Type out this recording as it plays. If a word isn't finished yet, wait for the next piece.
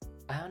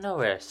I don't know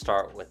where to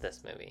start with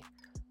this movie.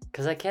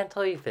 Because I can't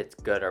tell you if it's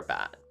good or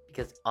bad.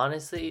 Because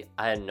honestly,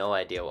 I had no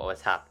idea what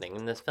was happening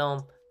in this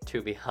film,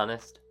 to be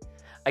honest.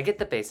 I get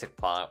the basic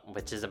plot,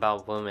 which is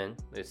about a woman,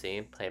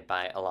 Lucy, played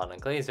by Alana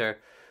Glazer,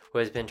 who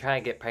has been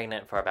trying to get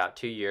pregnant for about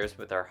 2 years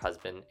with her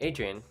husband,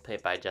 Adrian,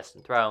 played by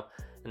Justin Theroux,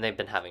 and they've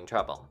been having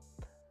trouble.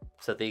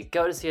 So they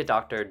go to see a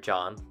doctor,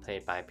 John,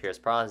 played by Pierce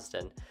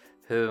Brosnan,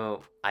 who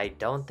I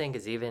don't think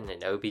is even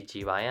an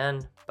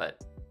OBGYN,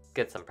 but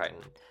gets them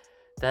pregnant.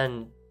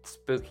 Then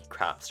spooky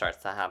crap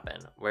starts to happen,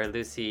 where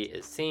Lucy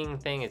is seeing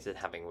things and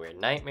having weird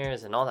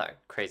nightmares and all that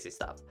crazy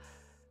stuff.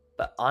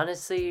 But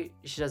honestly,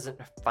 she doesn't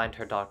find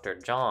her Dr.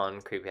 John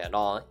creepy at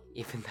all,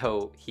 even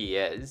though he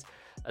is,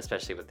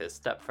 especially with his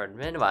Stepford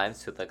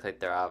midwives who look like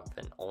they're out of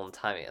an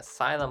old-timey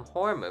asylum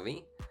horror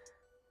movie.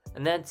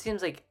 And then it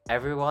seems like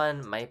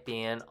everyone might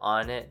be in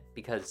on it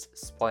because,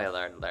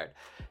 spoiler alert,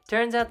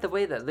 turns out the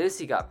way that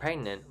Lucy got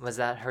pregnant was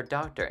that her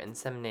doctor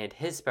inseminated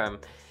his sperm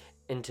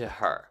into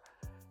her.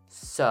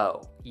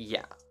 So,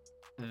 yeah,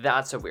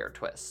 that's a weird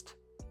twist.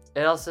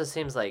 It also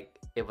seems like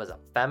it was a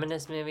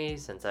feminist movie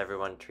since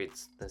everyone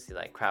treats Lucy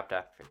like crap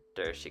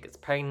after she gets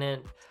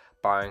pregnant,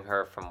 barring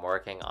her from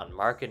working on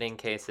marketing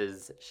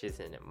cases.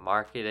 She's a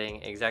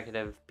marketing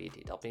executive,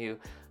 BTW,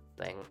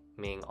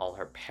 blaming all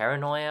her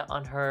paranoia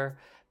on her,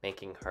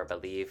 making her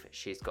believe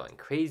she's going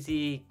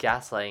crazy,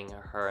 gaslighting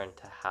her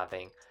into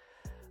having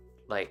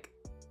like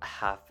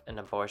half an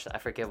abortion. I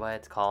forget what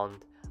it's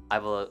called.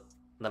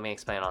 Let me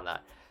explain on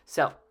that.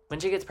 So, when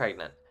she gets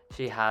pregnant,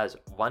 she has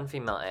one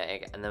female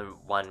egg and then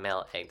one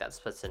male egg that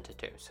splits into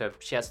two. So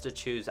she has to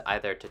choose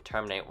either to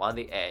terminate one of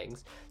the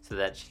eggs so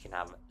that she can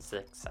have a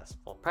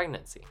successful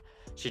pregnancy.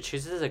 She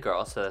chooses a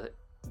girl, so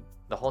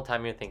the whole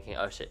time you're thinking,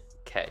 oh shit,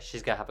 okay,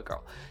 she's gonna have a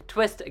girl.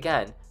 Twist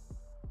again,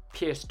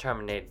 Pierce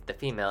terminated the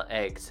female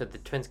egg so the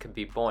twins could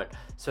be born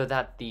so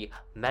that the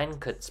men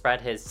could spread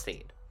his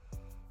seed.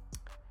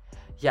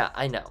 Yeah,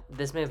 I know,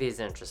 this movie is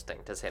interesting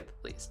to say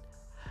the least.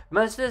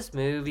 Most of this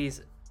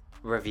movie's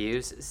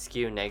reviews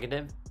skew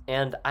negative,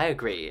 and I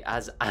agree,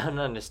 as I don't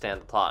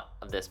understand the plot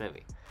of this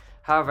movie.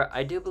 However,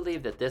 I do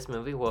believe that this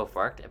movie would have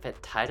worked if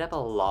it tied up a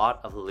lot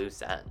of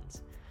loose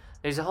ends.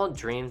 There's a whole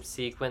dream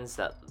sequence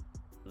that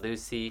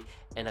Lucy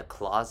in a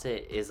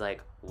closet is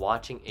like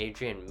watching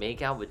Adrian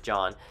make out with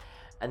John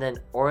and then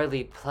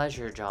orally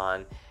pleasure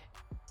John,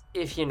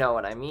 if you know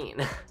what I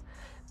mean.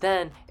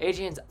 Then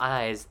Adrian's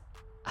eyes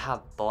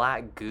have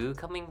black goo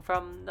coming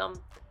from them,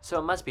 so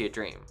it must be a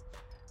dream,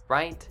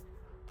 right?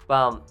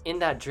 Well, in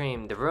that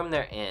dream, the room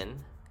they're in,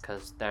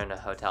 because they're in a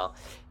hotel,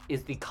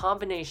 is the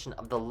combination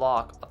of the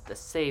lock of the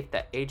safe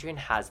that Adrian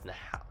has in the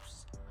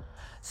house.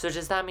 So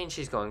does that mean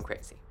she's going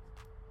crazy?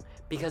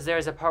 Because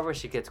there's a part where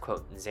she gets,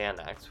 quote,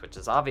 Xanax, which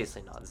is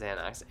obviously not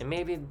Xanax, and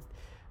maybe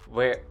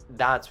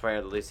that's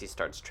where Lucy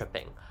starts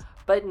tripping.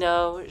 But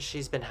no,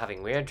 she's been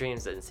having weird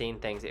dreams and seeing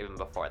things even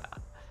before that.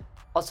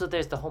 Also,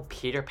 there's the whole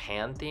Peter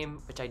Pan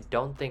theme, which I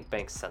don't think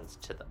makes sense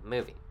to the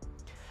movie.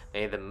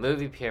 Maybe the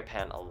movie Peter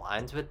Pan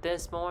aligns with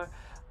this more,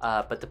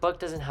 but the book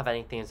doesn't have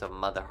any themes of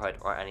motherhood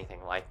or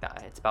anything like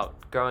that. It's about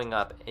growing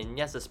up, and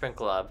yes, a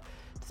sprinkle of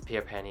does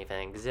Peter Pan even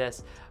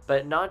exist,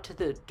 but not to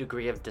the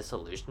degree of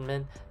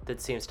disillusionment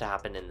that seems to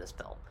happen in this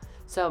film.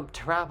 So,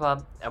 to wrap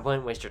up, I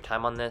wouldn't waste your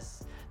time on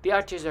this. The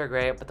actors are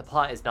great, but the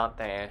plot is not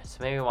there, so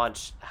maybe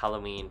watch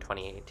Halloween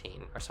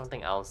 2018 or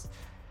something else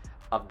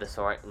of the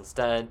sort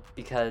instead,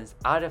 because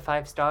out of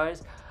 5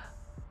 stars,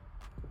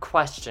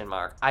 question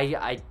mark.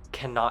 I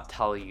cannot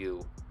tell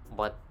you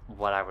what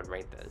I would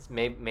rate this.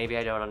 Maybe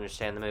I don't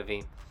understand the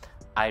movie.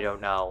 I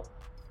don't know,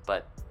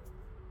 but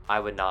I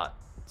would not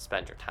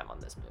spend your time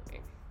on this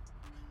movie.